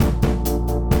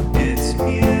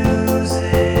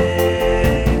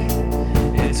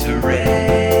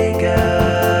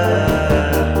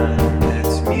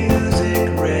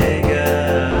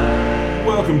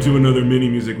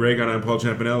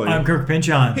Champanelli. I'm Kirk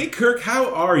Pinchon. Hey, Kirk,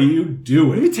 how are you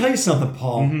doing? Let me tell you something,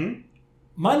 Paul. Mm-hmm.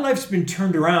 My life's been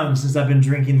turned around since I've been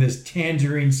drinking this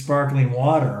tangerine sparkling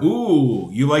water. Ooh,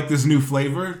 you like this new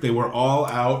flavor? They were all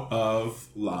out of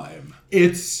lime.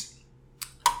 It's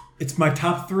my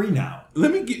top 3 now.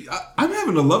 I'm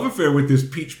having a love affair with this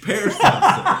peach pear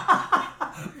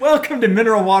stuff. Welcome to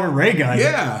Mineral Water Ray Gun.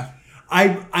 Yeah.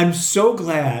 I'm so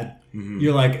glad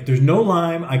you're like, there's no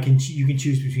lime. You can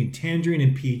choose between tangerine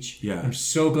and peach. Yeah. I'm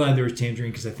so glad there was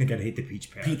tangerine because I think I'd hate the peach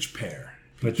pear. Peach pear.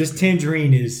 But this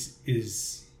tangerine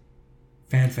is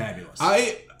fan-fabulous.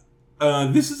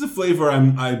 This is a flavor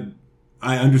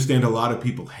I understand a lot of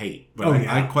people hate, but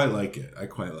I quite like it.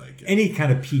 Any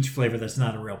kind of peach flavor that's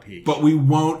not a real peach. But we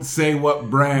won't say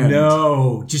what brand.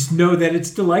 No, just know that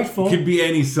it's delightful. It could be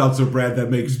any seltzer brand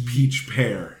that makes peach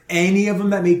pear. Any of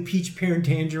them that make peach pear and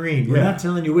tangerine. We're not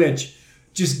telling you which.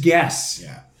 Just guess.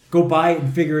 Yeah. Go buy it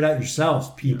and figure it out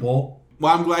yourselves, people.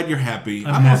 Well, I'm glad you're happy.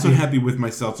 I'm also happy with my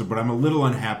seltzer, but I'm a little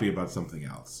unhappy about something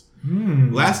else.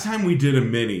 Last time we did a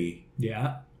mini,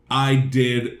 I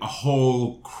did a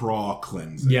whole craw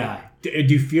cleansing. Yeah. Do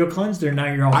you feel cleansed or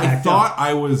now you're all backed thought up?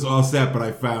 I was all set, but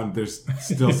I found there's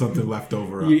still something left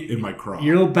over in my craw.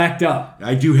 You're a little backed up.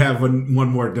 I do have one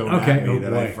more donut that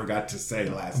boy. I forgot to say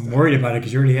last time. I'm worried about it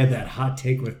because you already had that hot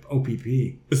take with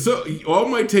OPP. So all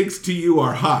my takes to you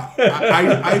are hot.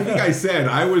 I think I said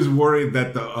I was worried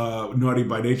that the Naughty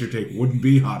by Nature take wouldn't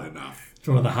be hot enough. It's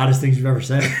one of the hottest things you've ever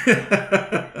said.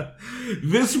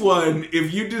 This one,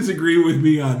 if you disagree with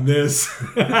me on this,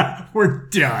 we're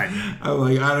done. I'm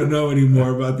like, I don't know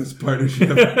anymore about this partnership.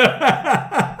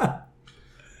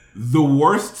 The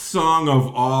worst song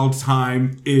of all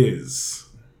time is...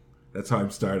 That's how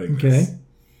I'm starting this. Okay.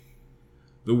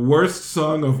 The worst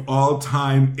song of all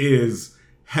time is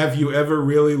Have You Ever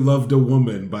Really Loved a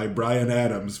Woman by Bryan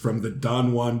Adams from the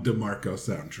Don Juan DeMarco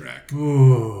soundtrack.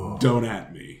 Ooh. Don't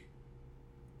at me.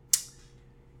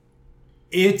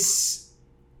 It's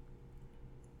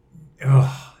in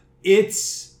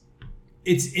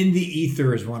the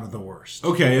ether is one of the worst.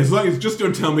 Okay, as long as just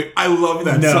don't tell me I love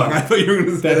that song. I thought you were going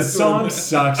to say that song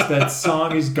sucks. That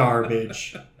song is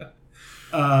garbage.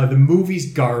 The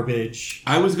movie's garbage.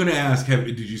 I was going to ask,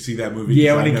 did you see that movie?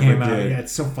 Yeah, when it came out. Yeah,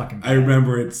 it's so fucking bad. I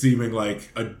remember it seeming like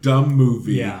a dumb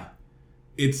movie. Yeah.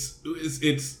 It's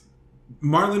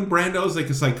Marlon Brando's like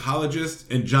a psychologist,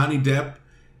 and Johnny Depp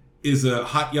is a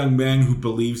hot young man who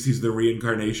believes he's the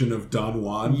reincarnation of Don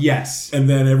Juan. Yes. And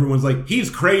then everyone's like,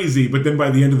 he's crazy. But then by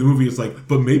the end of the movie, it's like,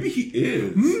 but maybe he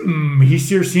is. He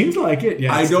sure seems like it.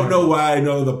 Yeah, I don't know why I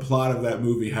know the plot of that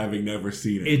movie, having never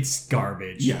seen it. It's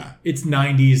garbage. Yeah. It's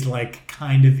 90s, like,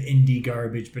 kind of indie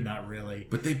garbage, but not really.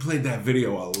 But they played that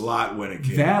video a lot when it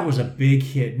came out. That was a big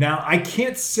hit. Now, I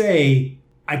can't say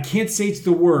it's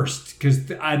the worst,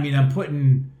 because, I'm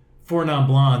putting... Four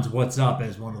Non-Blondes, What's Up,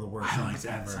 as one of the worst songs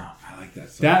ever. I like that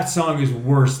song. That song is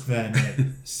worse than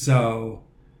it. So,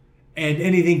 and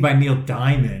anything by Neil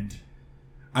Diamond.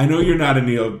 I know you're not a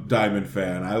Neil Diamond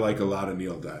fan. I like a lot of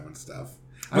Neil Diamond stuff.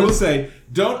 I will say,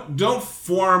 don't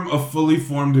form a fully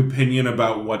formed opinion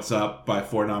about What's Up by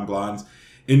Four Non-Blondes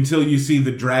until you see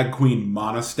the drag queen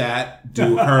Monostat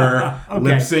do her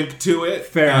lip sync to it.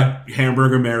 Fair. At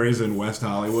Hamburger Mary's in West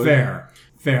Hollywood. Fair.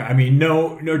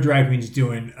 No drag queens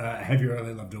doing Have You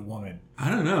Ever Loved a Woman?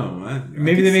 I don't know.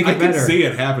 Maybe they make it better. I can see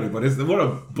it happening, but what a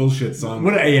bullshit song.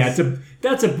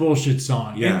 That's a bullshit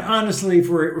song. Yeah. And honestly, if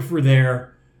we're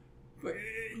there,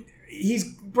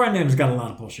 Bryan Adams got a lot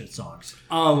of bullshit songs.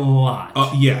 A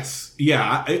lot. Yes.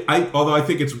 Yeah. Although I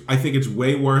think it's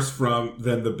way worse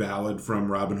than the ballad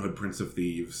from Robin Hood, Prince of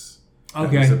Thieves.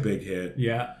 That was a big hit.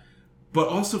 Yeah. But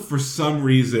also, for some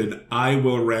reason, I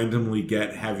will randomly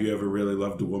get Have You Ever Really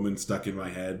Loved a Woman stuck in my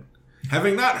head.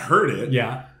 Having not heard it,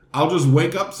 I'll just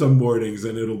wake up some mornings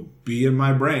and it'll be in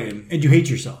my brain. And you hate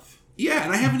yourself. Yeah,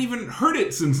 and I haven't even heard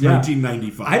it since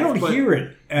 1995. I don't hear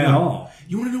it at all.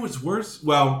 You want to know what's worse?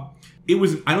 Well,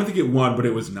 I don't think it won, but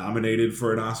it was nominated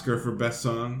for an Oscar for Best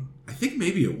Song. I think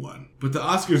maybe it won. But the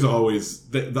Oscars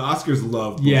the Oscars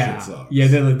love bullshit songs. Yeah,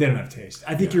 they don't have taste.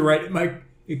 I think you're right.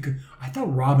 I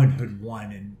thought Robin Hood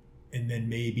won, and then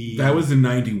maybe... That was in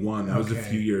 91. That was a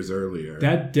few years earlier.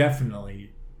 That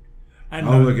definitely...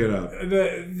 I'll look it up.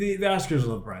 The Oscars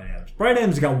love Bryan Adams. Bryan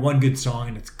Adams got one good song,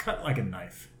 and it's cut like a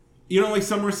knife. You don't like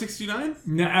Summer 69?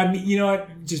 No, you know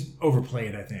what? Just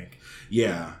overplayed, I think.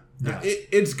 Yeah.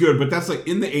 It's good, but that's like...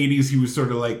 In the 80s, he was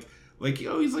sort of like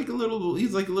he's like a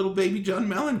little baby John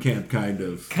Mellencamp, kind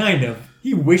of. Kind of.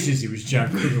 He wishes he was John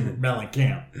Cougar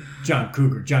Mellencamp.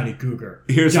 Johnny Cougar.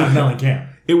 John Mellencamp.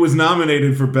 It was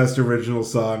nominated for Best Original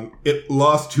Song. It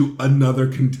lost to another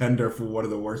contender for one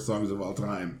of the worst songs of all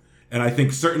time. And I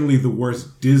think certainly the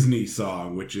worst Disney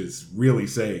song, which is really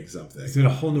saying something. Is it A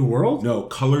Whole New World? No,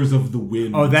 Colors of the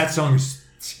Wind. Oh, that song is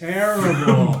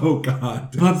terrible. Oh,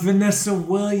 God. But Vanessa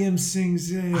Williams sings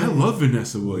it. I love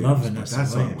Vanessa Williams. Love Vanessa but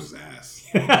that Williams. song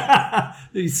was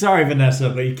ass. Sorry, Vanessa,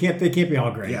 but they can't be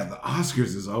all great. Yeah, the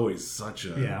Oscars is always such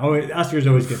a... Yeah, Oscars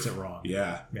always gets it wrong.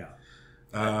 Yeah.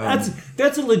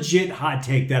 That's a legit hot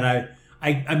take that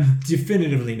I'm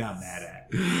definitively not mad at.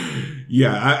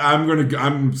 Yeah,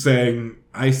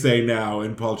 I say now,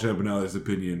 in Paul Champanella's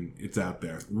opinion, it's out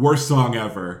there. Worst song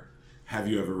ever. Have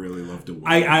you ever really loved a woman?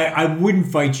 I wouldn't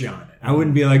fight you on it. I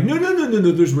wouldn't be like, no,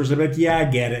 there's worse. I'm like, yeah, I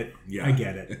get it. Yeah. I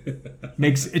get it.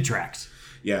 It tracks.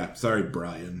 Yeah, sorry,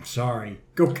 Brian. Sorry.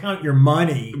 Go count your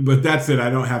money. But that's it. I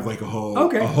don't have like a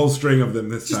whole string of them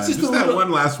this time. Just that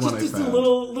one last one I found. Just a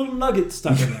little nugget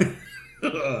stuck in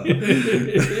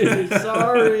there.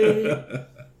 Sorry.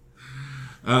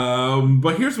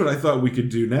 But here's what I thought we could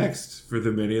do next for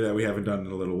the mini that we haven't done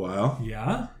in a little while.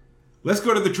 Yeah? Let's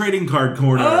go to the trading card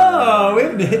corner. Oh, we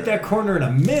haven't hit that corner in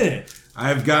a minute.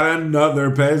 I've got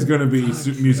another. It's going to be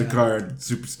music card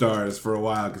superstars for a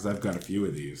while because I've got a few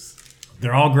of these.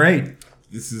 They're all great.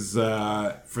 This is,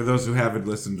 for those who haven't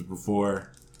listened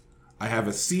before, I have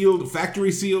a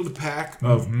factory sealed pack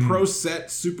of Pro Set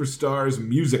Superstars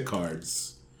music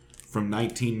cards from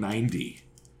 1990.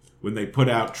 When they put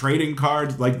out trading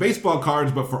cards, like baseball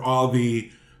cards, but for all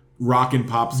the rock and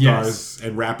pop stars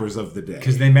and rappers of the day.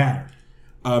 Because they matter.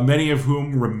 Many of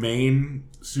whom remain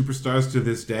superstars to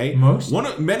this day.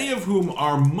 Many of whom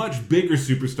are much bigger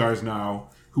superstars now,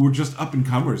 who were just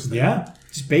up-and-comers then. Yeah,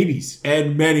 just babies.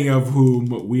 And many of whom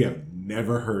we have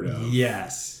never heard of.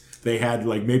 Yes. They had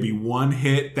like maybe one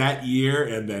hit that year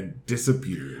and then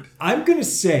disappeared. I'm going to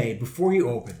say, before you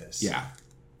open this... Yeah.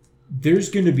 There's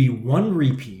going to be one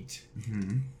repeat,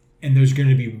 and there's going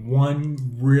to be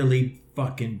one really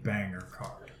fucking banger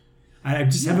card. I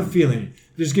just have a feeling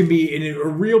there's going to be a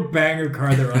real banger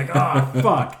card that we're like, oh,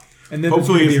 fuck. And then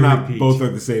hopefully it's not repeat. Both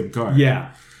are the same card.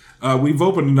 Yeah. We've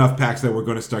opened enough packs that we're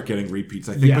going to start getting repeats,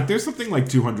 I think. Yeah. But there's something like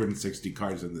 260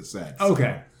 cards in this set. So.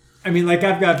 Okay. I mean, like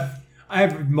I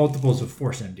have multiples of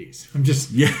Force MDs. I'm just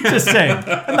saying.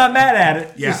 I'm not mad at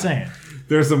it. Yeah. Just saying.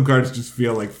 There's some cards just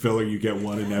feel like filler. You get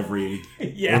one in every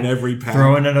pack.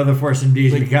 Throw in another Force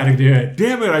MDs. Like, you got to do it.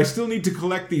 Damn it! I still need to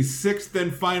collect the 6th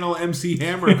and final MC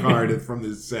Hammer card from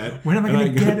this set. When am I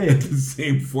going to get it? The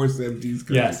same Force MDs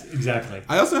card. Yes, exactly.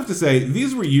 I also have to say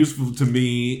these were useful to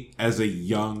me as a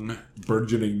young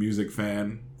burgeoning music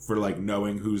fan for like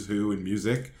knowing who's who in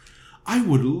music. I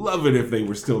would love it if they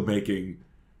were still making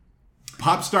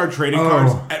pop star trading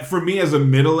cards. For me as a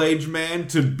middle-aged man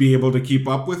to be able to keep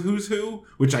up with who's who,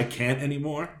 which I can't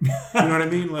anymore. You know what I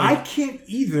mean? Like, I can't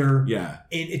either. Yeah.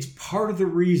 And it's part of the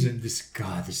reason this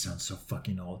sounds so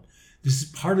fucking old. This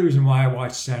is part of the reason why I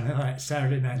watch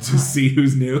Saturday Night Live. To see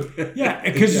who's new. Yeah,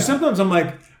 because sometimes I'm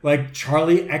like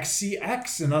Charlie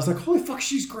XCX, and I was like, holy fuck,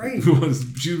 she's great.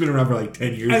 She's been around for like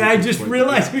 10 years. And I just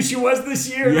realized who she was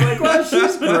this year. Yeah. I'm like, wow,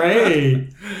 she's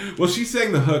great. Well, she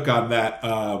sang the hook on that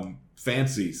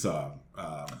Fancy song.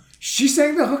 She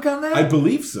sang the hook on that? I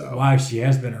believe so. Wow, she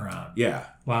has been around. Yeah.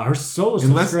 Wow, her solo is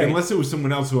great. Unless it was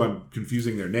someone else who I'm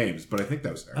confusing their names, but I think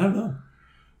that was her. I don't know.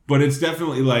 But it's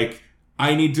definitely like,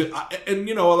 I need to, and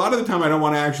you know, a lot of the time I don't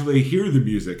want to actually hear the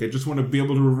music. I just want to be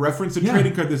able to reference a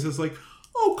trading card that says like,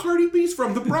 oh, Cardi B's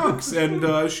from the Bronx,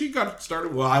 and she got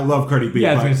started. Well, I love Cardi B.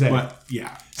 Yeah, I was going to say. But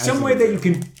yeah. Some way that you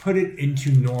can put it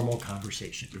into normal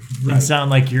conversation. Right. And sound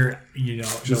like you're,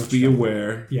 just be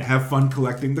aware. Yeah. Have fun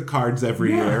collecting the cards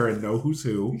every year and know who's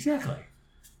who. Exactly.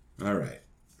 All right.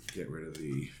 Get rid of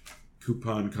the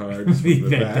coupon cards from the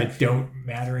back. That don't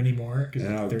matter anymore.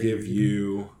 And I'll give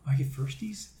you... I get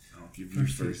firsties? I'll give you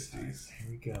firsties. Right, here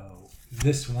we go.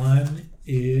 This one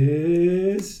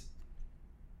is...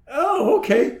 Oh,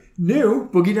 okay. New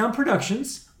Boogie Down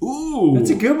Productions. Ooh.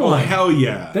 That's a good one. Oh, hell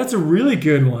yeah. That's a really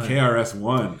good one.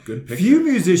 KRS-One. Good picture. Few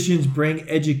musicians bring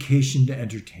education to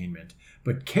entertainment,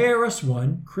 but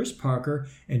KRS-One, Chris Parker,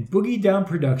 and Boogie Down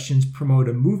Productions promote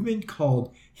a movement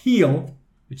called HEAL,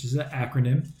 which is an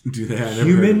acronym. Do they have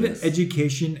Human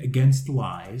Education Against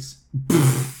Lies.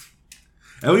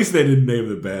 At least they didn't name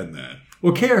the band that.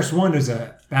 Well, KRS-One is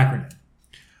a acronym.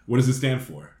 What does it stand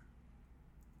for?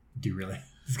 Do you really?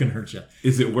 It's going to hurt you.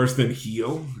 Is it worse than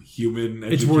HEAL? Human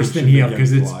Education It's worse than HEAL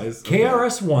because it's lies?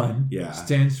 KRS-One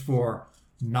stands for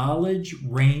Knowledge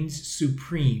Reigns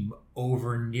Supreme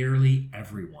Over Nearly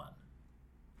Everyone.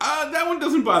 That one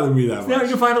doesn't bother me that much. Now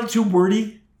you find it too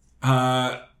wordy?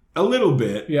 A little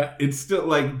bit. Yeah. It's still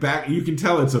like back. You can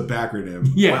tell it's a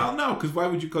backronym. Yeah. Well, no, because why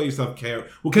would you call yourself KRS?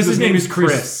 Well, because his name is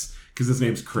Chris. because his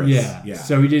name's Chris. Yeah.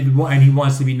 So he did, and he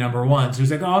wants to be number one. So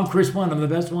he's like, oh, I'm Chris 1. I'm the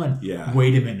best one. Yeah.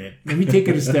 Wait a minute. Let me take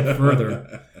it a step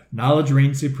further. Knowledge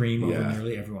reigns supreme over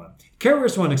nearly everyone.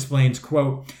 KRS-One explains,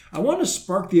 quote, I want to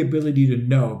spark the ability to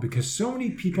know because so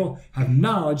many people have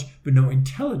knowledge but no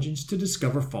intelligence to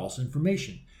discover false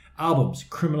information. Albums,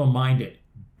 Criminal Minded,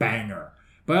 banger.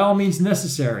 By All Means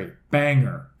Necessary,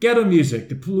 banger. Ghetto Music,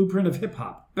 The Blueprint of Hip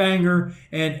Hop, banger.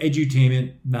 And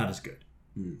Edutainment, not as good.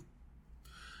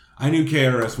 I knew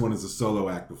KRS-One as a solo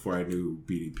act before I knew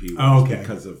BDP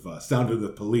because of Sound of the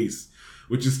Police,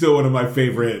 which is still one of my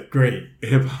favorite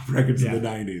hip-hop records of the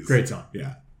 90s. Great song.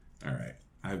 Yeah. All right.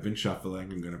 I've been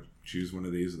shuffling. I'm going to choose one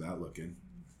of these without looking.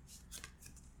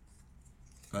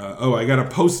 I got a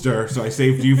poster, so I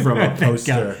saved you from a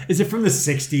poster. Is it from the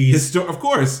 60s? Of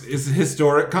course. It's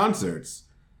historic concerts.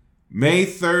 May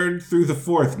 3rd through the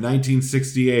 4th,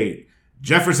 1968.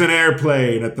 Jefferson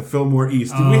Airplane at the Fillmore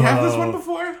East. Did we have this one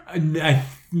before?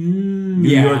 New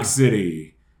York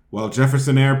City. Well,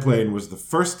 Jefferson Airplane was the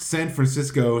first San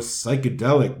Francisco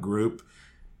psychedelic group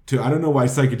to... I don't know why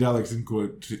psychedelics in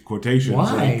quotations.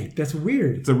 Why? Like, that's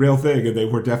weird. It's a real thing, and they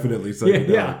were definitely psychedelic.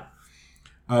 Yeah.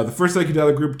 The first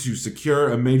psychedelic group to secure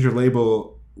a major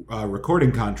label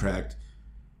recording contract.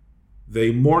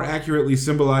 They more accurately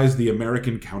symbolized the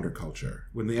American counterculture.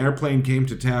 When the airplane came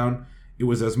to town, it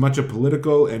was as much a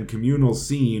political and communal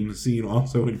scene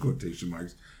also in quotation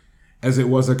marks, as it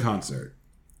was a concert.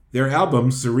 Their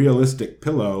album, Surrealistic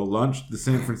Pillow, launched the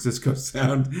San Francisco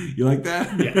sound. You like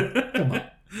that? Yeah, come on.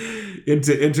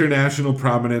 Into international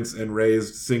prominence and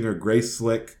raised singer Grace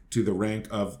Slick to the rank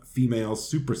of female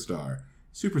superstar.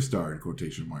 Superstar in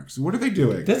quotation marks. What are they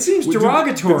doing? That seems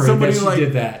derogatory. Somebody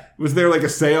did that. Was there like a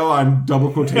sale on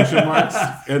double quotation marks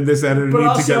and this editor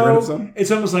need to get rid of some? It's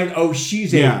almost like, oh,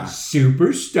 she's a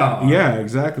superstar. Yeah,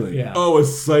 exactly. Yeah. Oh, a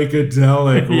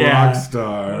psychedelic rock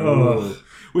star. Oh.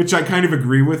 Which I kind of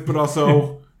agree with, but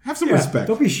also have some respect.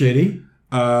 Don't be shitty.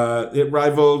 It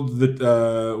rivaled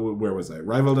where was I?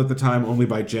 Rivaled at the time only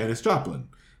by Janis Joplin.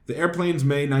 The Airplane's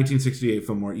May 1968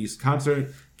 Fillmore East concert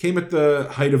came at the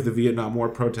height of the Vietnam War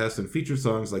protests and featured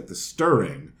songs like the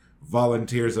stirring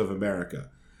Volunteers of America.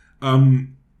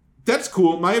 That's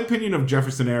cool. My opinion of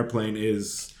Jefferson Airplane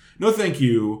is no thank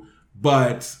you,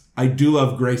 but I do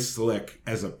love Grace Slick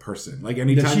as a person. Like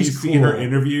anytime you see her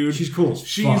interviewed, she's cool.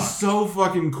 She's so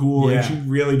fucking cool and she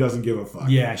really doesn't give a fuck.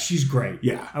 Yeah, she's great.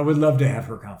 Yeah. I would love to have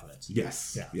her confidence.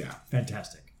 Yes. Yeah.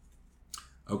 Fantastic.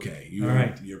 Okay. All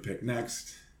right. Your pick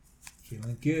next.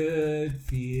 Feeling good.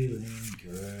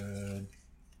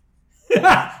 Come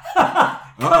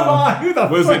on, who the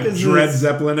fuck is Dred this?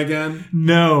 Zeppelin again?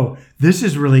 No. This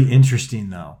is really interesting,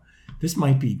 though. This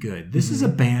might be good. This is a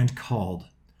band called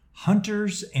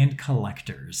Hunters and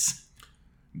Collectors.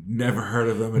 Never heard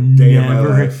of them a day in my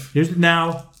life.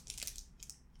 Now,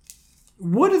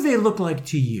 what do they look like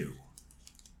to you?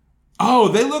 Oh,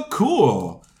 they look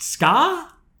cool.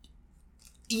 Ska?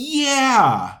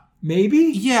 Yeah. Maybe?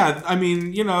 Yeah, I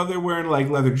mean, they're wearing like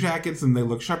leather jackets and they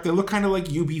look sharp. They look kind of like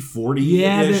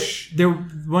UB40-ish. Yeah,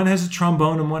 one has a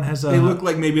trombone and one has a... They look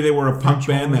like maybe they were a punk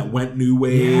band that went new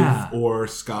wave or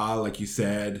ska, like you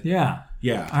said. Yeah.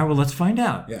 Yeah. All right, well, let's find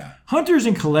out. Yeah. Hunters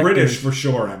and Collectors... British for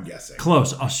sure, I'm guessing.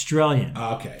 Close. Australian.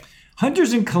 Okay.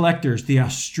 Hunters and Collectors, the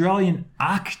Australian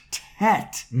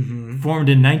octet, formed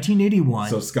in 1981.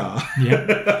 So ska.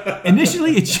 Yeah.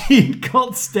 Initially achieved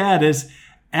cult status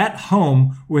at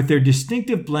home with their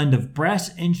distinctive blend of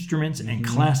brass instruments and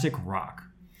classic rock.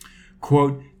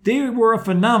 Quote, they were a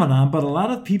phenomenon, but a lot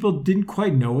of people didn't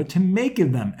quite know what to make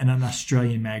of them, and an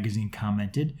Australian magazine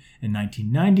commented. In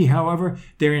 1990, however,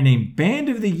 they were named Band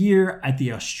of the Year at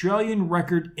the Australian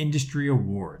Record Industry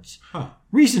Awards.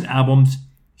 Recent albums,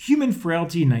 Human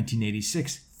Frailty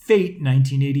 1986, Fate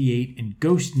 1988, and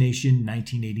Ghost Nation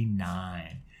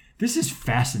 1989. This is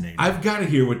fascinating. I've got to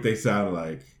hear what they sound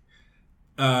like.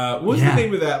 What was the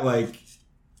name of that, like,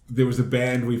 there was a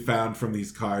band we found from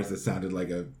these cars that sounded like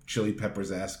a Chili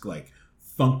Peppers-esque, like,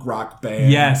 funk rock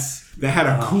band. Yes. They had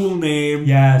a cool name.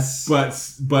 Yes.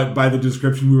 But by the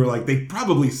description, we were like, they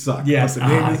probably suck. Yes. But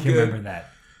the name I is can good. remember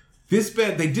that. This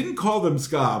band, they didn't call them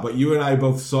ska, but you and I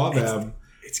both saw them.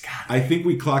 It's got I think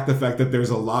we clocked the fact that there's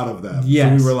a lot of them.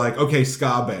 Yes. So we were like, okay,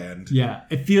 ska band. Yeah.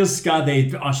 It feels ska.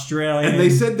 They Australian. And they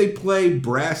said they play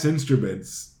brass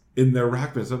instruments in their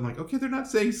rock band. So I'm like, okay, they're not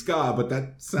saying ska, but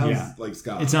that sounds like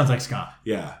ska. It sounds like ska.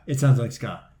 Yeah. It sounds like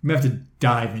ska. We have to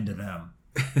dive into them.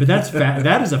 But that's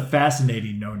that is a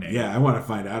fascinating no-name. Yeah, I want to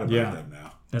find out about them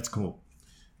now. That's cool.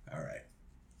 All right.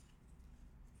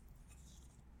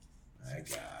 I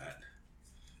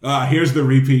got... here's the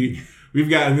repeat. We've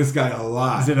gotten this guy a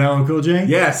lot. Is it LL Cool J?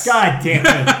 Yes. God damn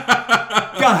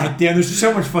it. God damn, there's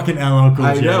so much fucking LL Cool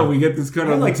J. I know, we get this card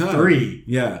I all like the time. 3.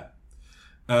 Yeah.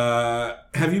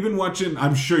 Have you been watching?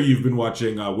 I'm sure you've been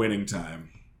watching Winning Time.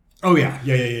 Oh, yeah.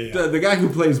 Yeah. The guy who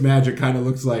plays Magic kind of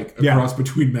looks like a Yeah. cross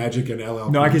between Magic and LL.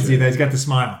 No, I can Cool see J. that. He's got the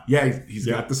smile. Yeah, he's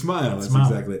got the smile. That's Smile.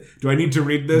 exactly it. Do I need to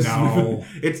read this? No.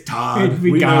 It's Todd.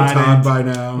 We We know got Todd it. by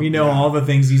now. We know all the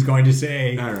things he's going to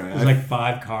say. All right. There's like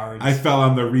 5 cards. I fell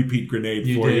on the repeat grenade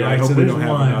You for did. you. All I right, hope so we there's don't have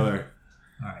one. another.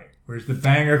 All right. Where's the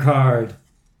banger card?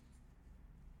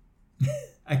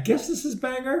 I guess this is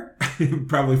banger.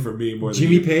 Probably for me more than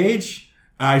Jimmy you. Page.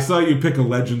 I saw you pick a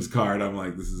Legends card. I'm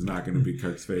like, this is not going to be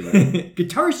Kirk's favorite.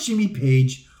 Guitarist Jimmy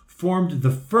Page formed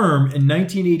The Firm in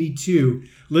 1982.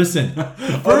 Listen, The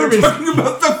Oh, Firm we're is... talking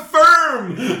about the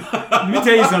Firm. Let me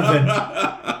tell you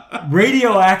something.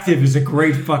 Radioactive is a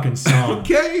great fucking song.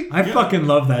 Okay. I fucking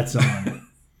love that song.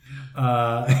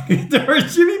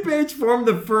 Jimmy Page formed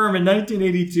The Firm in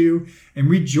 1982 and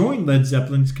rejoined Led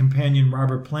Zeppelin's companion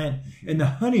Robert Plant in the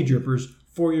Honey Drippers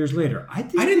 4 years later. I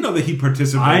didn't know that he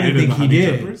participated I didn't in think the he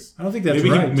Honey did. Drippers. I don't think that's maybe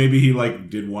right. Maybe he like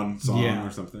did one song Yeah.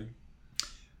 or something.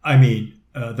 I mean,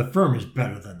 The Firm is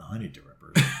better than the Honey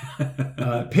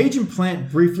Drippers. Page and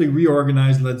Plant briefly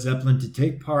reorganized Led Zeppelin to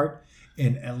take part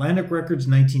in Atlantic Records'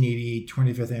 1988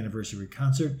 25th anniversary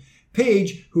concert.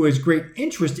 Page, who has great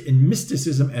interest in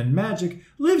mysticism and magic,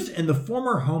 lives in the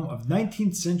former home of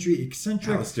 19th century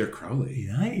eccentric... Aleister Crowley.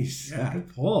 Nice. Yeah.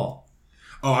 Good pull.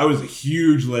 Oh, I was a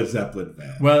huge Led Zeppelin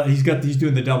fan. Well, he's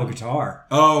doing the double guitar.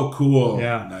 Oh, cool.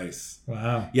 Yeah. Nice.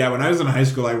 Wow. Yeah, when I was in high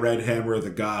school, I read Hammer of the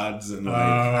Gods, and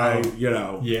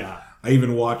Yeah. I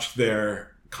even watched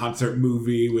their concert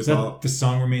movie with Is that all the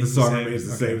song remains the the song same? remains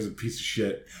the Okay. same. As a piece of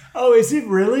shit. Oh, is it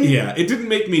really? Yeah, it didn't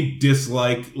make me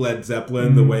dislike Led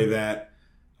Zeppelin the way that.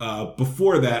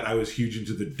 Before that, I was huge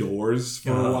into the Doors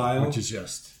for a while, Which is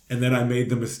just... and then I made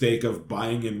the mistake of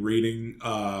buying and reading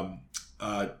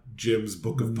Jim's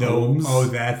book of poems. Oh,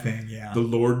 that thing, yeah. The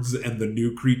Lords and the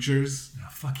New Creatures. Oh,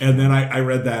 fuck And then I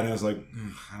read that and I was like,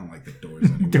 I don't like the Doors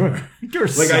anymore.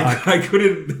 Doors Like suck. I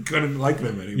couldn't like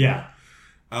them anymore. Yeah.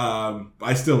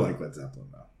 I still like Led Zeppelin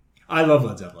though. I love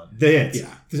Led Zeppelin. The hits.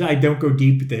 Yeah. Because I don't go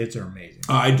deep, but the hits are amazing.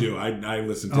 I do. I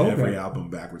listen to Okay. every album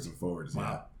backwards and forwards.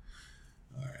 Wow.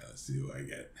 Yeah. All right, let's see who I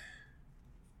get.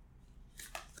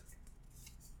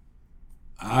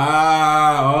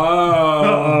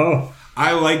 Uh-oh.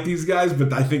 I like these guys,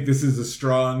 but I think this is a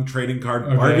strong trading card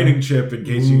Okay. bargaining chip in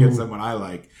case you get Ooh. someone I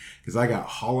like. Because I got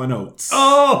Hall & Oates.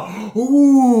 Oh,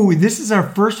 ooh, this is our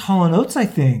first Hall & Oates, I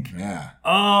think. Yeah.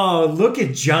 Oh, look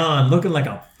at John looking like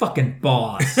a fucking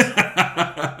boss.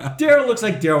 Daryl looks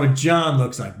like Daryl, and John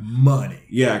looks like money.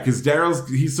 Yeah, because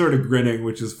he's sort of grinning,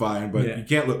 which is fine, but Yeah. you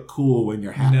can't look cool when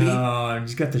you're happy. No, and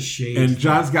he's got the shades. And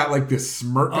John's got like this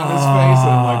smirk on his face, and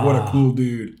I'm like, what a cool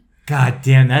dude. God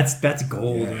damn, that's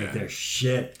gold Yeah. right there.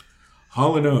 Shit.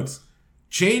 Hall & Oates.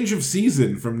 Change of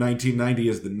Season from 1990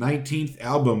 is the 19th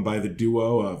album by the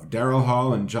duo of Daryl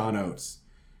Hall and John Oates.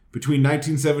 Between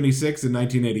 1976 and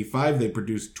 1985, they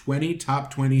produced 20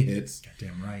 top 20 hits,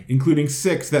 Goddamn right. including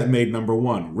 6 that made number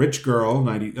 1. Rich Girl,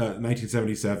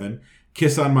 1977,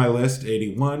 Kiss on My List,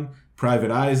 81,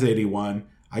 Private Eyes, 81,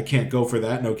 I Can't Go For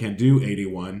That, No Can Do,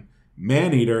 81,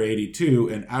 Maneater, 82,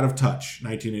 and Out of Touch,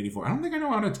 1984. I don't think I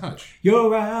know Out of Touch.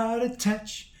 You're out of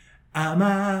touch. I'm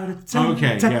out of touch.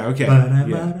 Okay, yeah,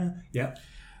 okay. Yep.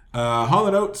 Hall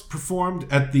 & Oates performed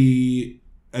at the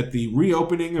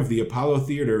reopening of the Apollo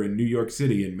Theater in New York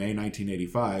City in May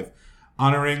 1985,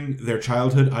 honoring their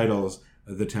childhood idols,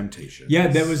 The Temptations. Yeah,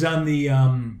 that was on the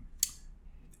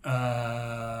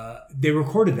they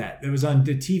recorded that. It was on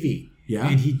the TV. Yeah?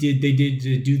 And they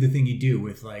did do the thing you do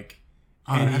with like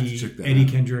Oh, I'd have to check that Eddie out.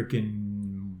 Kendrick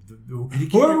and Eddie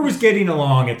whoever Kendrick was getting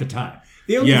along at the time.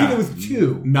 They only did it with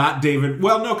 2. Not David.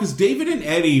 Well, no, because David and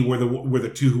Eddie were the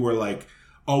two who were like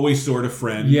always sort of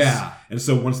friends. Yeah. And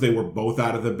so once they were both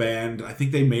out of the band, I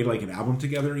think they made like an album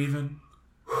together even.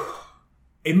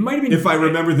 It might have been If I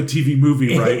remember the TV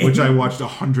movie right, which I watched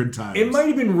 100 times. It might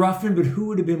have been Ruffin, but who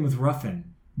would have been with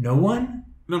Ruffin? No one?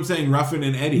 No, I'm saying Ruffin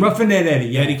and Eddie. Ruffin and Eddie,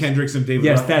 yeah. Eddie Kendricks and David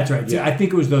Yes, Ruffin. that's right. Yeah. I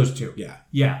think it was those 2. Yeah.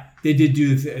 Yeah. They did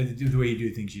do the way you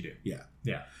do things you do. Yeah.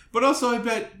 Yeah. But also, I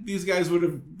bet these guys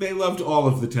they loved all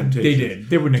of the Temptations. They did.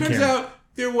 They wouldn't have Turns cared. out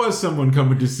there was someone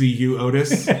coming to see you,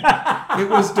 Otis. It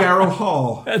was Daryl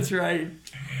Hall. That's right.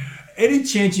 Any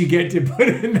chance you get to put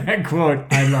in that quote,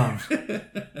 I love.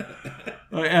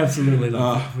 I absolutely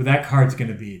love. Well, that card's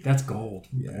going to be, that's gold.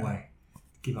 Yeah. Boy.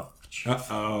 Give up.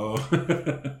 Uh-oh.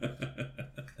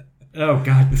 Oh,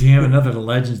 god damn, another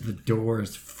Legends, The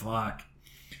Doors. Fuck.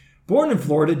 Born in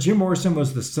Florida, Jim Morrison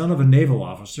was the son of a naval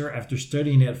officer. After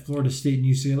studying at Florida State and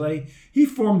UCLA, he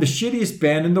formed the shittiest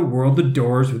band in the world, The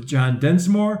Doors, with John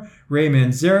Densmore, Ray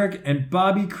Manzarek, and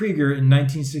Bobby Krieger in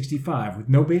 1965. With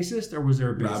no bassist, or was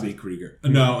there a bassist? Bobby Krieger.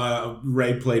 No,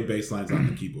 Ray played bass lines on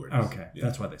the keyboard. Okay,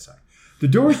 that's why they suck. The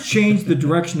Doors changed the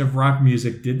direction of rock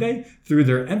music, did they? Through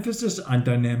their emphasis on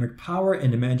dynamic power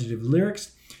and imaginative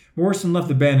lyrics. Morrison left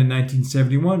the band in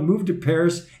 1971, moved to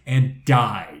Paris, and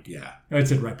died. Yeah. I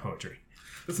said write poetry.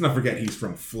 Let's not forget he's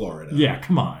from Florida. Yeah,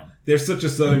 come on. They're such a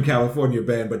Southern California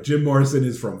band, but Jim Morrison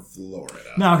is from Florida.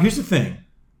 Now, here's the thing.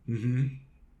 Mm-hmm.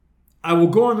 I will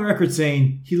go on the record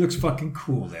saying he looks fucking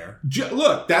cool there.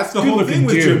 Look, that's the whole thing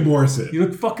with Jim Morrison. You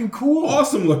look fucking cool.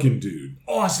 Awesome looking dude.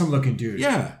 Awesome looking dude.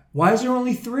 Yeah. Why is there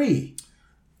only 3?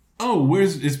 Oh,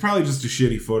 it's probably just a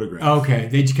shitty photograph. Okay,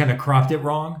 they just kind of cropped it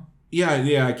wrong.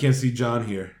 Yeah, I can't see John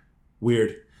here.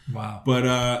 Weird. Wow. But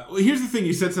here's the thing.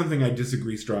 You said something I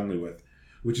disagree strongly with,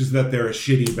 which is that they're a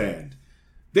shitty band.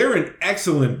 They're an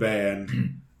excellent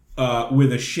band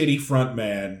with a shitty front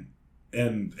man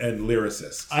and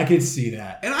lyricist. I could see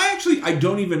that. And I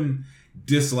don't even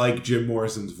dislike Jim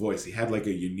Morrison's voice. He had like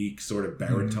a unique sort of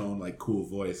baritone, like cool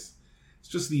voice. It's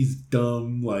just these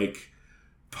dumb like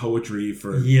poetry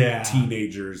for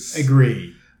teenagers.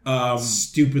 Agree.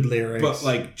 Stupid lyrics. But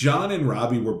like John and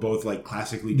Robbie were both like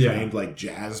classically trained like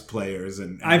jazz players,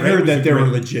 and I've heard that they were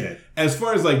legit. As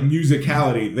far as like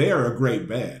musicality, they are a great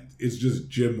band. It's just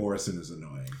Jim Morrison is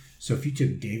annoying. So if you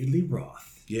took David Lee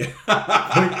Roth,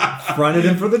 fronted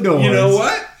him for the Doors, you know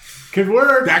what? Could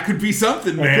work. That could be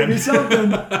something, man. That could be something.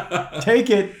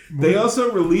 Take it. They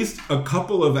also released a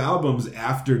couple of albums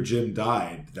after Jim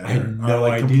died that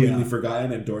are completely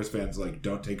forgotten, and Doors fans like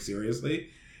don't take seriously.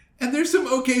 And there's some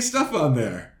okay stuff on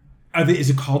there. Is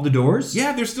it called The Doors?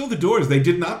 Yeah, they're still The Doors. They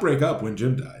did not break up when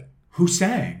Jim died. Who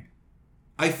sang?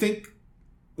 I think,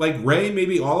 like Ray,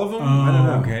 maybe all of them. Oh, I don't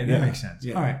know. Okay, that makes sense.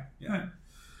 Yeah. All right. Yeah.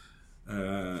 All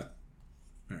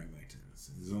right,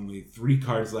 there's only 3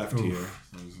 cards left here.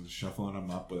 So I'm just shuffling them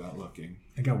up without looking.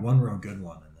 I got one real good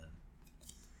one, and then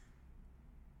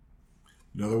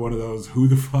another one of those. Who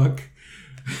the fuck?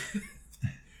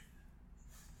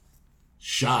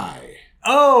 Shy.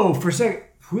 Oh, for a second.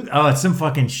 It's some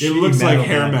fucking shit. It looks like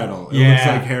hair metal. It looks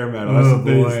like hair metal. Oh,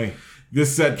 boy.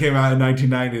 This set came out in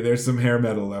 1990. There's some hair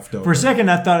metal left over. For a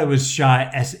second, I thought it was Shy,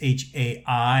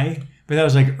 S-H-A-I, but that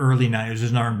was like early 90s. It was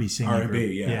just an R&B singing R&B,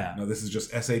 group. yeah. No, this is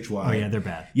just S-H-Y. Oh, yeah, they're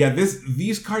bad. Yeah,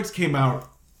 these cards came out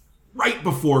right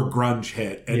before grunge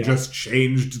hit and just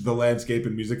changed the landscape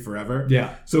in music forever.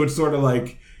 Yeah. So it's sort of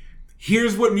like,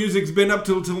 here's what music's been up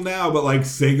till now, but like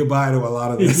say goodbye to a lot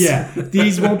of this. Yeah,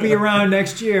 these won't be around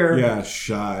next year. Yeah,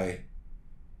 Shy.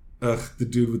 Ugh, the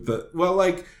dude with the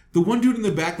one dude in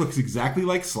the back looks exactly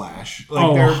like Slash.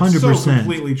 Like they're 100%. so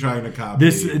completely trying to copy.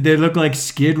 They look like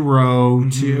Skid Row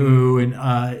too, and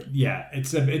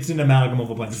it's an amalgam of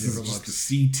a bunch of different just looks. a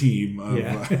C team of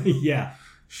Yeah.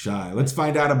 Shy. Let's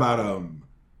find out about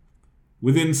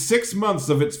within 6 months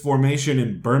of its formation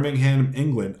in Birmingham,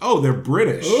 England. Oh, they're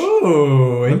British.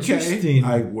 Oh, interesting.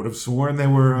 I would have sworn they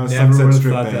were a Never Sunset would have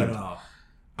Strip thought band. that off.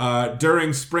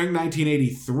 During spring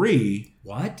 1983,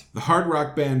 what? The hard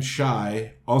rock band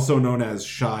Shy, also known as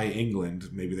Shy England,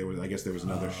 I guess there was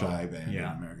another Shy band in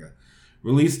America,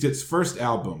 released its first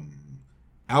album.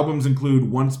 Albums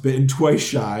include Once Bitten, Twice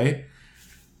Shy,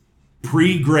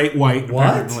 Pre-Great White,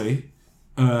 apparently.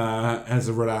 As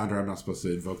a Rhode Islander, I'm not supposed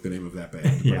to invoke the name of that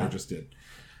band, but I just did.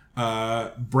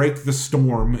 Break the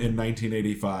Storm in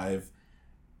 1985,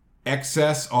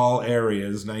 Excess All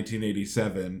Areas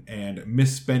 1987, and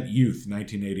Misspent Youth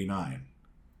 1989.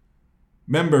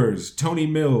 Members: Tony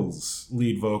Mills,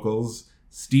 lead vocals,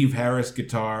 Steve Harris,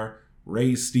 guitar,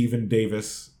 Ray Stephen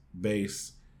Davis,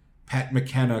 bass, Pat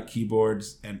McKenna,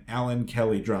 keyboards, and Alan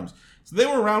Kelly, drums. So they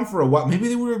were around for a while. Maybe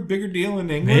they were a bigger deal in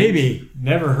England. Maybe.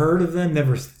 Never heard of them.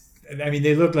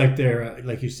 They look like they're,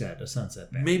 like you said, a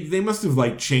Sunset band. Maybe they must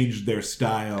have changed their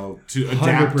style to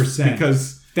adapt 100%.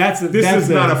 Because that's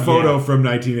not a photo from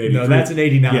 1983. No, that's an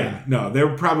 89. Yeah, no, they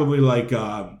were probably like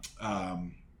Def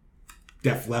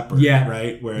Leppard,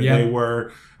 right? Where they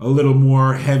were a little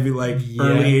more heavy, early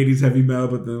 80s heavy metal,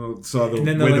 but then saw the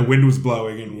way the wind was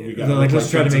blowing and we got let's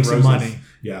try to make some money.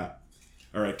 Yeah.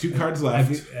 All right, 2 cards left.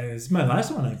 It's my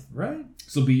last one, right?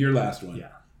 This will be your last one. Yeah.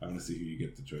 I'm going to see who you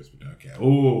get the choice, but okay.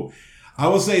 Oh, I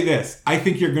will say this. I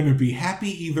think you're going to be happy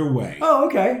either way. Oh,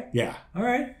 okay. Yeah. All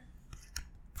right.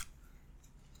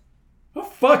 Oh,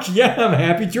 fuck yeah, I'm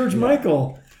happy. George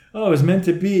Michael. Oh, it was meant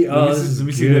to be. Let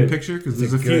me see that picture, because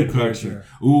there's a few pictures.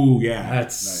 Ooh, yeah.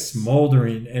 That's nice.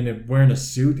 Smoldering, and wearing a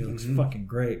suit. It looks fucking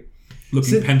great.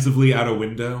 Looking pensively out a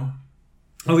window.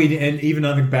 Oh, and even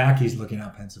on the back, he's looking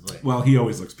out pensively. Well, he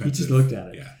always looks pensive. He just looked at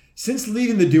it. Yeah. Since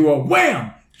leaving the duo,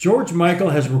 Wham! George Michael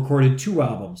has recorded 2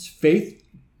 albums. Faith,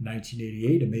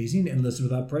 1988, amazing, and Listen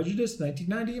Without Prejudice,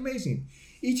 1990, amazing.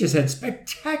 Each has had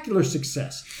spectacular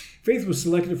success. Faith was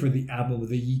selected for the Album of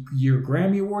the Year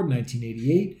Grammy Award,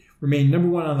 1988, remained number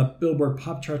 1 on the Billboard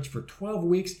Pop charts for 12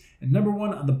 weeks, and number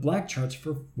 1 on the Black charts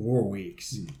for 4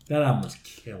 weeks. That album was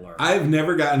killer. I've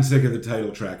never gotten sick of the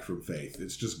title track from Faith.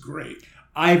 It's just great.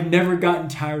 I've never gotten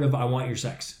tired of I Want Your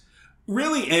Sex.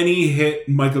 Really, any hit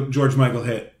George Michael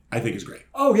hit, I think is great.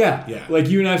 Oh, yeah. Yeah. Like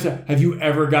you and I said, have you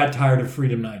ever got tired of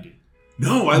Freedom 90?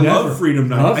 No, I Never. love Freedom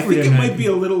 90. Love I think Freedom it 90. might be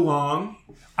a little long.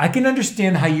 I can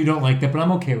understand how you don't like that, but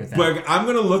I'm okay with that. But I'm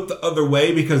going to look the other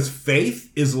way because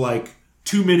Faith is like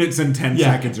 2 minutes and 10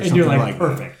 seconds or and something you're like that.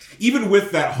 perfect. Even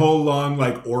with that whole long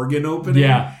like organ opening,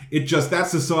 Yeah.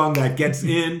 that's the song that gets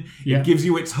in, Yeah. it gives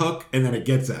you its hook, and then it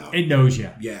gets out. It knows you.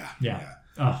 Yeah. Yeah.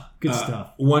 Oh, good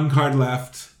stuff. One card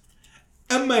left.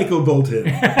 And Michael Bolton.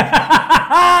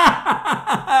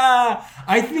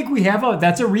 I think we have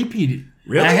that's a repeat.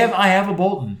 Really? I have a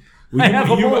Bolton. Well, I have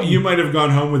a Bolton. you might have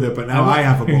gone home with it, but now I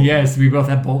have a Bolton. Yes, we both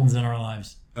have Boltons in our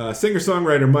lives.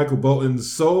 Singer-songwriter Michael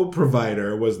Bolton's Soul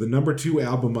Provider was the number 2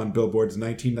 album on Billboard's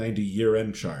 1990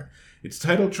 year-end chart. Its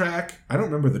title track, I don't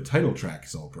remember the title track,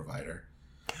 Soul Provider.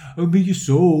 Oh, be your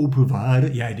soul provider.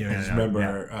 Yeah, I do. I just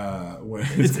remember when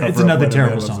It's another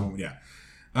terrible song. Yeah.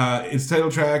 Its title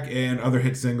track and other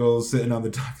hit singles, Sitting on the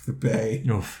Dock of the Bay.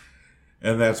 Oof.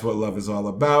 And That's What Love Is All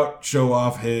About, show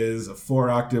off his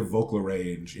 4-octave vocal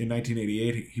range. In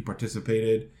 1988, he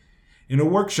participated in a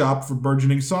workshop for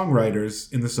burgeoning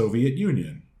songwriters in the Soviet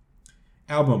Union.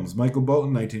 Albums, Michael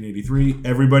Bolton, 1983,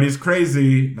 Everybody's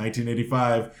Crazy,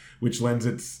 1985, which lends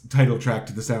its title track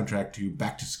to the soundtrack to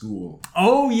Back to School.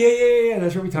 Oh, yeah.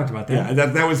 That's right. We talked about that. Yeah,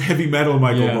 that was heavy metal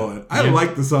Michael Yeah. Bolton. I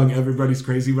like the song Everybody's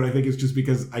Crazy, but I think it's just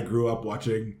because I grew up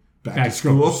watching Back to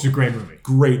School. It's a great movie.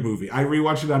 Great movie. I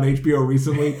rewatched it on HBO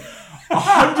recently.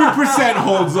 100%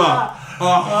 holds up.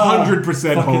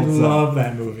 100% Fucking holds up. love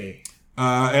that movie.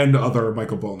 And other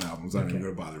Michael Bolton albums. I'm not even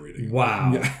going to bother reading.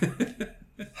 Wow. Yeah.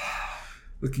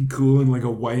 Looking cool in like a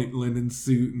white linen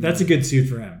suit. That's a good suit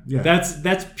for him. Yeah.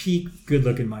 That's peak good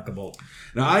looking Michael Bolton.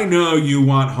 Now, I know you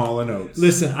want Hall & Oates.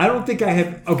 Listen, I don't think I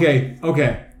have... Okay.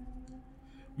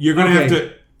 You're going to have Okay.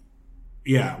 to...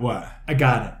 Yeah, what? I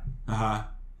got it. Uh-huh.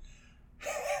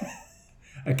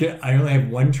 I only have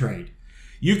one trade.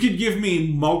 You could give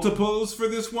me multiples for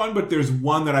this one, but there's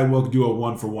one that I will do a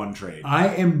 1-for-1 trade. I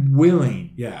am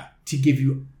willing Yeah. to give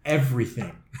you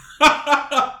everything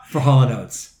for Hall &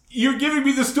 Oates. You're giving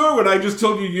me the store when I just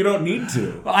told you you don't need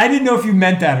to. Well, I didn't know if you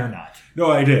meant that or not. No,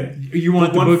 I did. You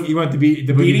want the book? You want the boogie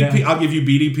BDP? down? I'll give you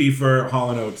BDP for Hall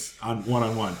 & Oates on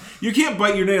one-on-one. You can't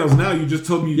bite your nails now. You just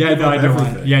told me you Yeah, give no, up I don't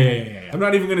everything. want it. Yeah. I'm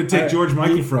not even going to take George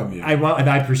Michael from you.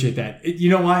 I appreciate that. You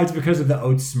know why? It's because of the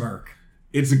Oates smirk.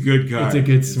 It's a good card. It's a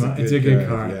good smirk. It's a good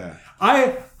card. Yeah.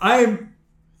 I'm.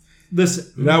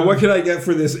 Listen. Now, what can I get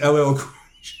for this LL Cool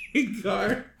J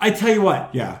card? I tell you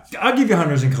what. Yeah. I'll give you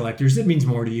Hunters and Collectors. It means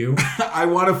more to you. I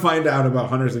want to find out about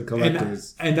Hunters and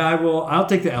Collectors. And I'll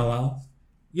take the LL.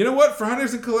 You know what? For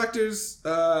Hunters and Collectors,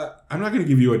 I'm not going to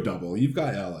give you a double. You've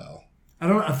got LL. I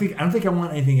don't think I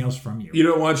want anything else from you. You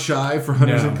don't want Shy for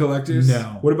Hunters No. and Collectors?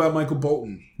 No. What about Michael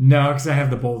Bolton? No, because I have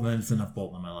the Bolton and it's enough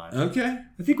Bolton in my life. Okay.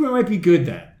 I think we might be good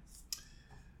then.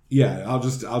 Yeah, I'll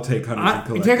take Hunters and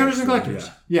Collectors. Take Hunters and Collectors.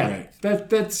 Yeah. Right.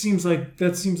 That seems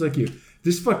like you.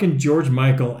 This fucking George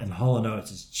Michael and Hall & Oates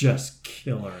is just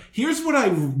killer. Here's what I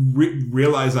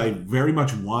realize I very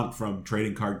much want from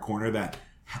Trading Card Corner that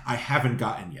I haven't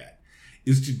gotten yet,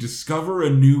 is to discover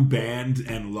a new band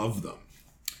and love them.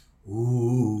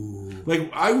 Ooh.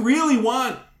 Like, I really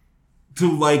want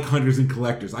to like Hunters and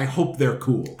Collectors. I hope they're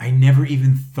cool. I never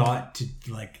even thought to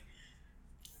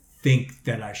think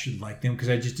that I should like them because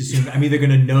I just assumed I'm either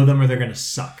going to know them or they're going to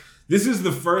suck. This is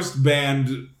the first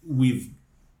band we've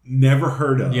never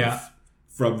heard of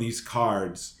from these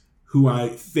cards who I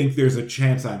think there's a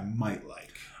chance I might like.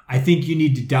 I think you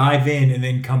need to dive in and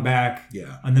then come back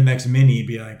on the next mini and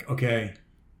be like, okay,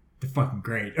 they're fucking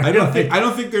great. I don't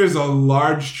think there's a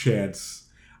large chance.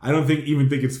 I don't even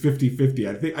think it's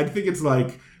 50-50. I think it's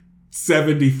like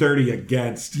 70-30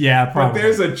 against. Yeah, probably. But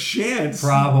there's a chance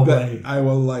that I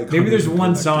will like. Maybe there's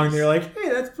one song and you're like, hey,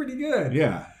 that's pretty good.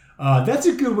 Yeah. That's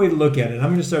a good way to look at it. I'm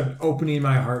going to start opening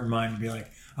my heart and mind and be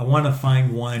like, I want to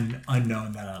find one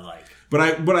unknown that I like. But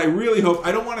I really hope,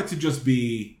 I don't want it to just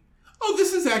be, oh,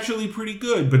 this is actually pretty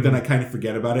good, but then I kind of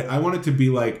forget about it. I want it to be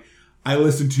like, I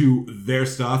listen to their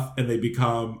stuff and they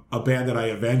become a band that I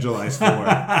evangelize for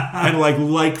and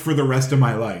like for the rest of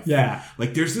my life. Yeah.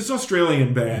 Like there's this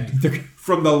Australian band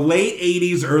from the late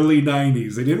 80s, early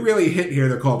 90s. They didn't really hit here.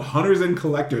 They're called Hunters and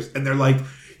Collectors. And they're like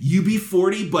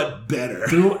UB40, but better.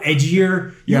 They're a little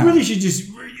edgier. Yeah. You really should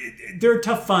just... They're a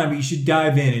tough find, but you should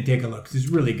dive in and take a look. 'Cause it's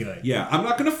really good. Yeah, I'm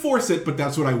not going to force it, but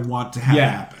that's what I want to have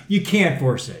happen. You can't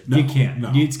force it. No, you can't.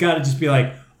 no. It's got to just be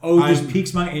like, this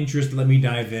piques my interest. Let me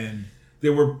dive in.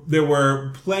 There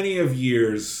were plenty of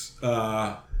years,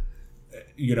 when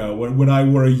I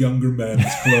wore a younger man's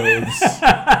clothes,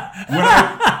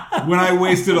 when I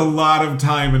wasted a lot of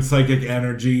time and psychic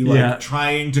energy,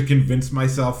 trying to convince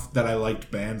myself that I liked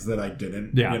bands that I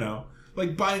didn't. Yeah.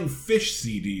 Like buying Fish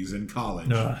CDs in college.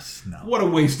 No. What a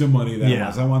waste of money that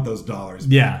was. I want those dollars.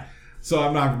 Yeah. So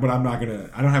I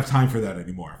don't have time for that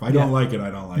anymore. If I don't like it,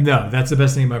 I don't like it. No, that's the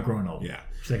best thing about growing old. Yeah.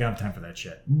 It's like, I don't have time for that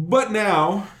shit. But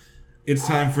now, it's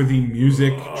time for the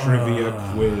music trivia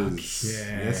quiz.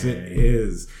 Okay. Yes, it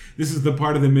is. This is the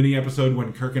part of the mini episode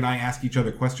when Kirk and I ask each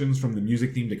other questions from the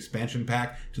music-themed expansion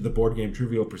pack to the board game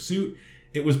Trivial Pursuit.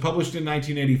 It was published in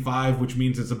 1985, which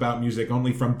means it's about music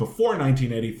only from before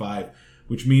 1985,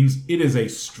 which means it is a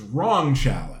strong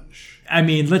challenge. I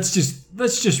mean, let's just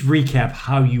recap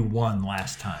how you won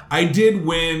last time. I did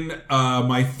win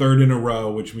my third in a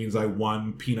row, which means I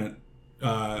won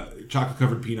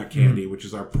chocolate-covered peanut candy, which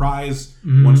is our prize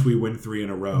once we win 3 in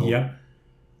a row. Yep.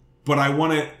 But I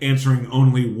won it answering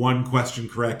only one question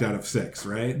correct out of 6,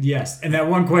 right? Yes, and that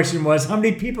one question was, how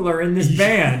many people are in this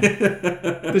band?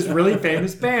 This really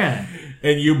famous band.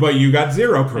 But you got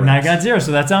 0 correct. And I got 0,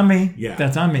 so that's on me. Yeah.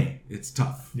 That's on me. It's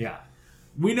tough. Yeah.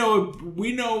 We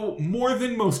know more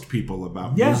than most people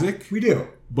about Yeah, music. we do.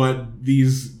 But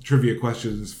these trivia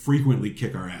questions frequently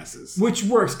kick our asses. Which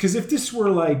works, because if this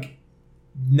were like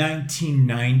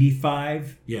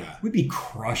 1995, we'd be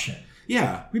crushing.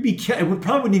 Yeah. It would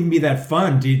probably wouldn't even be that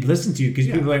fun to listen to, because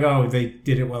people are like, oh, they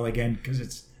did it well again, because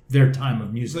it's their time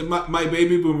of music. So my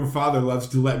baby boomer father loves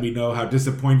to let me know how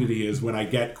disappointed he is when I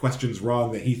get questions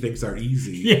wrong that he thinks are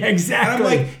easy. Yeah, exactly. And I'm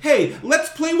like, hey, let's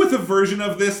play with a version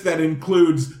of this that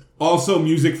includes also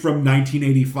music from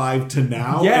 1985 to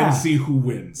now and see who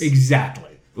wins. Exactly.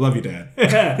 Love you, Dad.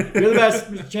 You're the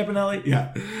best, Mr. Champanelli.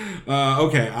 Yeah.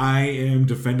 Okay, I am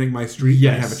defending my streak.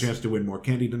 Yes. I have a chance to win more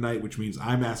candy tonight, which means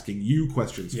I'm asking you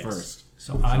questions first.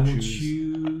 So I will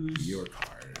choose your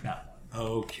card. That one.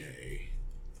 Okay.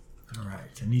 All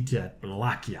right. I need to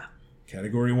block you.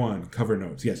 Category 1, cover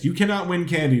notes. Yes, you cannot win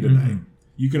candy tonight.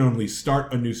 You can only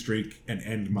start a new streak and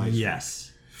end my streak.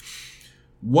 Yes.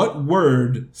 What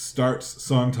word starts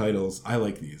song titles? I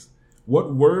like these.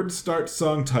 What word starts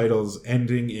song titles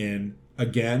ending in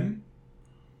again,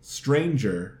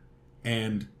 stranger,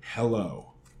 and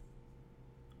hello?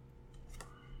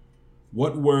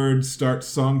 What word starts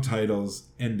song titles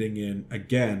ending in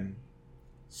again,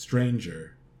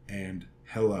 stranger, and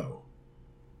hello?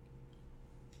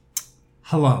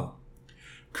 Hello.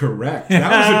 Correct.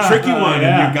 That was a tricky one,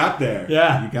 and you got there.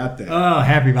 Yeah. You got there. Oh,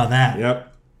 happy about that. Yep.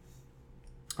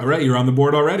 All right, you're on the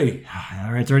board already.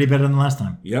 All right, it's already better than last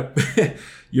time. Yep.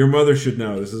 Your mother should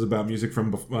know. This is about music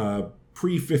from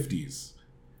pre-50s.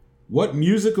 What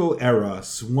musical era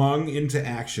swung into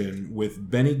action with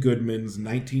Benny Goodman's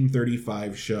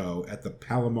 1935 show at the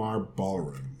Palomar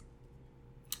Ballroom?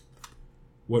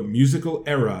 What musical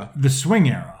era? The swing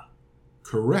era.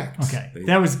 Correct. Okay.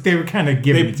 They were kind of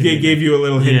giving it to me. They gave you a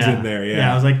little hint in there,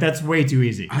 Yeah, I was like, that's way too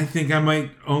easy. I think I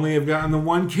might only have gotten the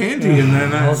one candy, and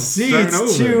then I'll see.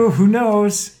 It's 2. Who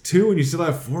knows? 2, and you still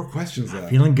have 4 questions left.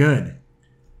 Feeling good.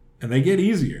 And they get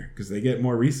easier, because they get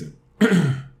more recent.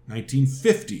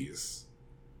 1950s.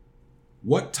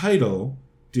 What title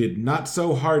did Not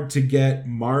So Hard to Get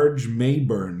Marge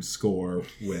Mayburn score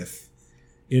with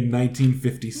in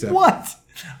 1957? What?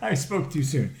 I spoke too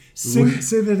soon.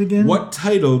 Say that again. What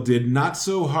title did Not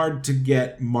So Hard to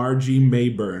Get Margie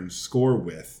Mayburn score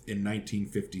with in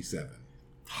 1957?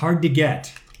 Hard to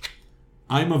get.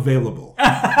 I'm Available. Ew.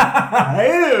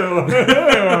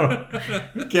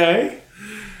 Okay.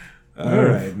 All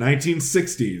right.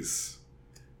 1960s.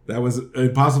 That was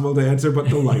impossible to answer, but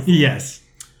delightful. Yes.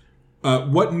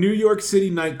 What New York City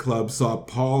nightclub saw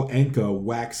Paul Anka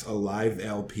wax a live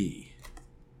LP?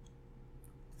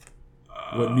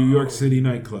 What New York City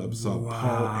nightclub saw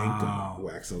Paul Anka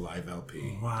wax a live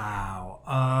LP? Wow.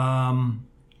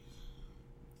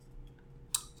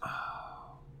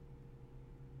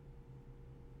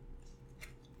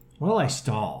 Well, I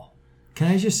stall.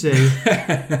 Can I just say,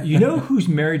 you know who's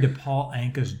married to Paul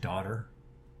Anka's daughter?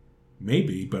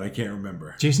 Maybe, but I can't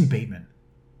remember. Jason Bateman.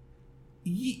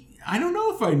 I don't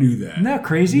know if I knew that. Isn't that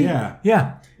crazy? Yeah.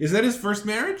 Yeah. Is that his first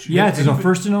marriage? Yeah, it's his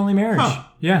first and only marriage. Huh.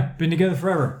 Yeah, been together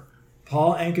forever.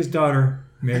 Paul Anka's daughter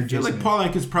married I feel Jason. like Paul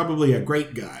Anka is probably a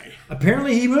great guy.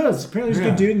 Apparently he was. Apparently he's a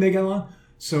good dude and they got along.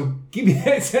 So give me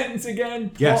that sentence again.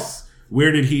 Paul. Yes.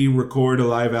 Where did he record a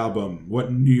live album?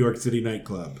 What New York City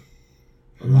nightclub?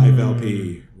 A live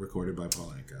LP recorded by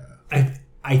Paul Anka.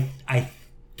 I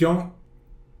don't.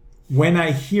 When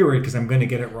I hear it, because I'm going to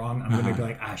get it wrong, I'm going to be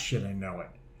like, shit, I know it.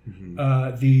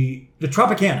 Mm-hmm. The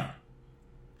Tropicana.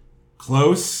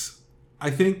 Close, I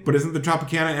think, but isn't the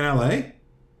Tropicana in LA?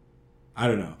 I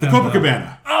don't know. The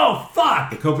Copacabana. Oh,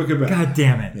 fuck! The Copacabana. God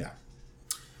damn it. Yeah.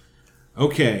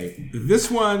 Okay,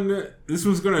 this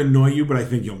one's going to annoy you, but I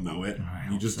think you'll know it.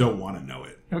 You just don't want to know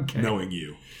it. Okay. Knowing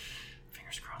you.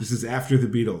 Fingers crossed. This is after the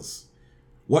Beatles.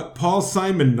 What Paul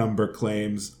Simon number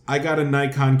claims, I got a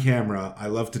Nikon camera, I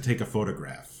love to take a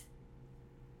photograph.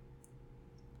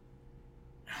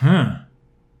 Huh.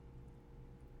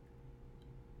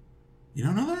 You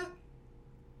don't know that?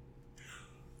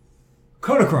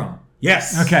 Kodachrome.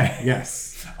 Yes. Okay.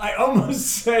 Yes. I almost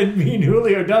said me and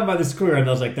Julio done by the square, and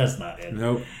I was like, that's not it.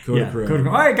 Nope. Yeah, Kodachrome.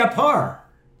 All right, got par.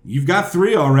 You've got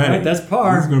 3 already. All right, that's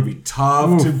par. This is going to be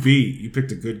tough to beat. You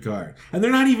picked a good card. And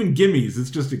they're not even gimmies. It's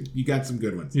just you got some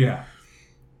good ones. Yeah.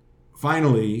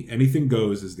 Finally, anything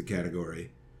goes is the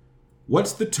category.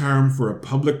 What's the term for a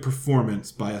public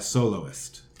performance by a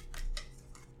soloist?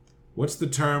 What's the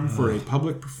term for a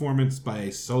public performance by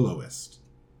a soloist?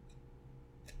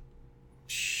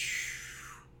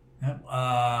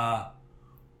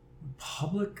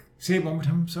 Public. Say it one more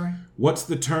time. I'm sorry. What's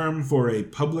the term for a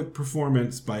public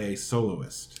performance by a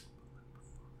soloist?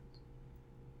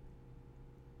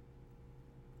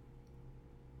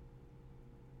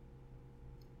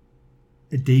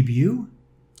 A debut?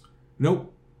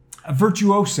 Nope. A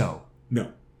virtuoso?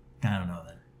 No. I don't know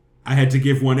then. I had to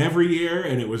give one every year,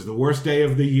 and it was the worst day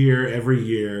of the year every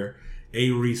year. A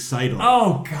recital.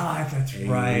 Oh, God, that's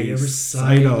right. A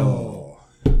recital.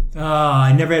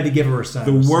 I never had to give a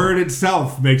recital. The word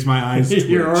itself makes my eyes twitch.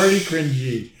 You're already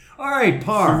cringy. All right,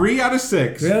 par. 3 out of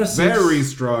 6. Very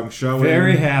strong showing.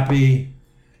 Very happy.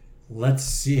 Let's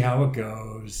see how it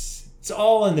goes. It's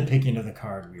all in the picking of the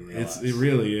card, we realize. It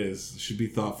really is. Should be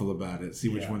thoughtful about it. See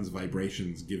which one's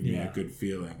vibrations give me a good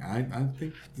feeling. I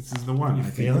think this is the one. I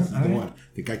think this is the one.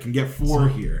 I think I can get 4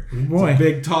 here. Boy. It's a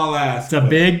big, tall ask. It's a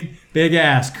big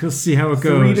ask. We'll see how it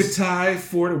goes. 3 to tie,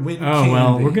 4 to win. Oh,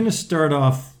 well, we're going to start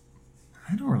off,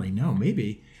 I don't really know,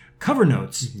 maybe. Cover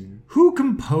notes. Mm-hmm. Who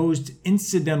composed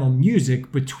incidental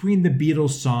music between the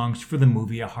Beatles songs for the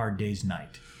movie A Hard Day's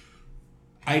Night?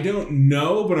 I don't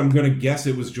know, but I'm going to guess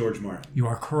it was George Martin. You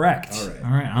are correct. All right.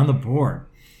 All right, on the board.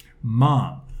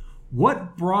 Mom,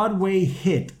 what Broadway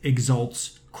hit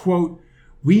exalts, quote,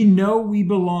 "We know we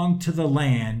belong to the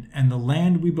land, and the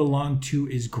land we belong to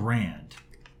is grand"?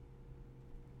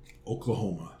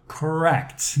 Oklahoma.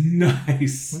 Correct.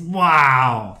 Nice.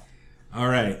 Wow. All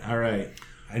right.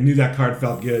 I knew that card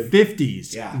felt good.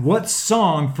 50s. Yeah. What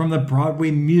song from the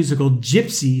Broadway musical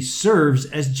Gypsy serves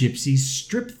as Gypsy's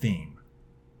strip theme?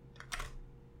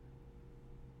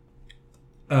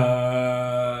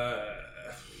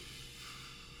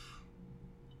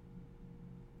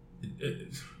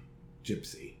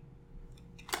 Gypsy.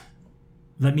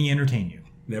 Let Me Entertain You.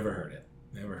 Never heard it.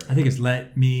 I think it's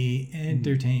Let Me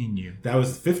Entertain You. That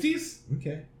was the 50s?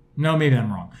 Okay. No, maybe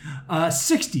I'm wrong.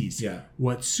 60s. Yeah.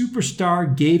 What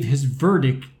superstar gave his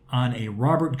verdict on a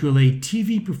Robert Goulet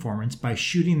TV performance by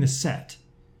shooting the set?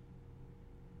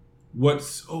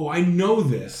 I know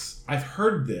this. I've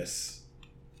heard this.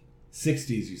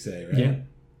 60s, you say, right? Yeah.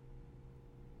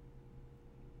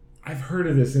 I've heard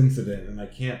of this incident, and I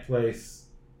can't place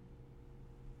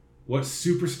what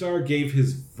superstar gave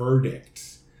his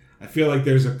verdict. I feel like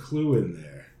there's a clue in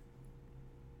there.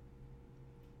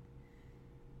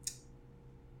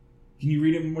 Can you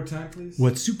read it one more time, please?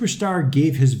 What superstar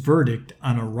gave his verdict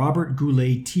on a Robert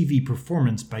Goulet TV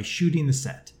performance by shooting the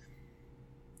set?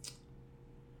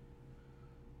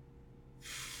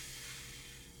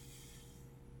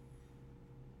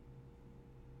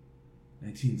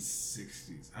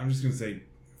 '60s. I'm just gonna say,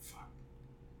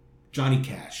 Johnny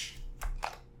Cash.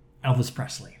 Elvis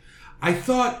Presley. I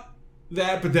thought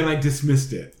that, but then I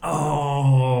dismissed it.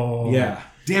 Oh. Yeah.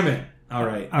 Damn it. All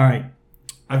right.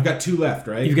 I've got 2 left,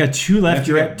 right? You've got 2 left.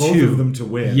 You're at 2. Both of them to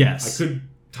win. Yes. I could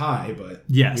tie, but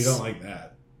yes. We don't like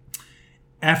that.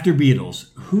 After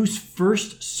Beatles, whose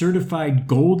first certified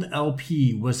gold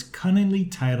LP was cunningly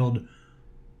titled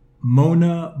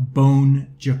Mona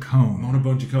Bone Jacone? Mona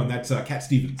Bone Jacone. That's Cat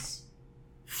Stevens.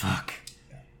 Fuck.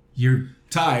 You're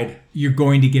tied. You're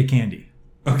going to get candy.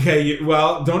 Okay,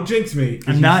 well, don't jinx me.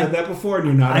 'Cause you not- said that before and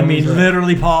you're not I mean, always right.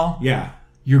 literally, Paul, Yeah.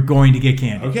 you're going to get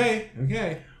candy.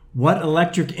 Okay. What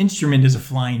electric instrument is a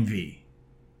flying V?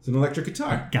 It's an electric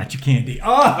guitar. Got your candy.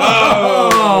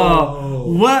 Oh!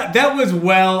 What? That was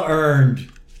well earned.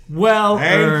 Well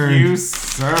earned. Thank you,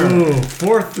 sir. Ooh,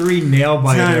 4-3 nail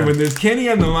biter. When there's candy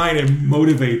on the line, it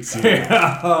motivates you.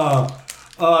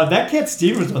 That Cat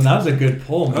Stevens one, that was a good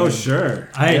pull, man. Oh, sure.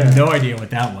 I had no idea what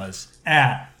that was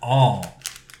at all.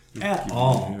 At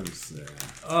all. Yes,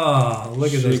 Oh,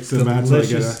 look at those Shakes them out till I get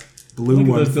delicious, a blue look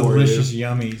one at those for delicious you.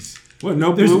 yummies. What?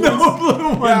 No There's blue no ones? blue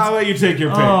ones. Yeah, I'll let you take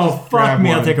your pick. Oh, Just fuck grab me.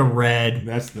 one. I'll take a red.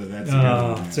 That's the good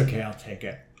Oh, one. it's okay. I'll take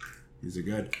it. These are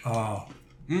good. Oh.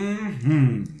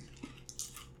 Mm-hmm.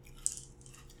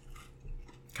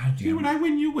 God See, damn when it. I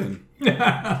win, you win.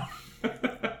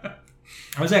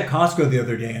 I was at Costco the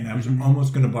other day and I was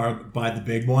almost going to buy the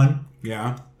big one.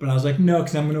 Yeah. But I was like, no,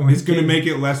 because I'm going to win. It's going to make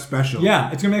it less special.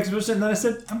 Yeah, it's going to make it special. And then I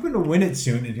said, I'm going to win it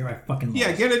soon. And here I fucking lost.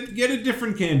 Yeah, get a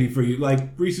different candy for you, like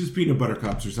Reese's Peanut Butter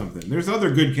Cups or something. There's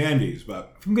other good candies,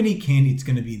 but If I'm going to eat candy, it's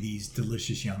going to be these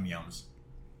delicious Yum Yums.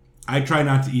 I try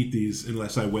not to eat these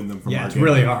unless I win them from Yeah, our it's game.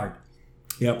 really hard.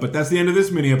 Yeah, but that's the end of this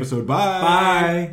mini episode. Bye. Bye.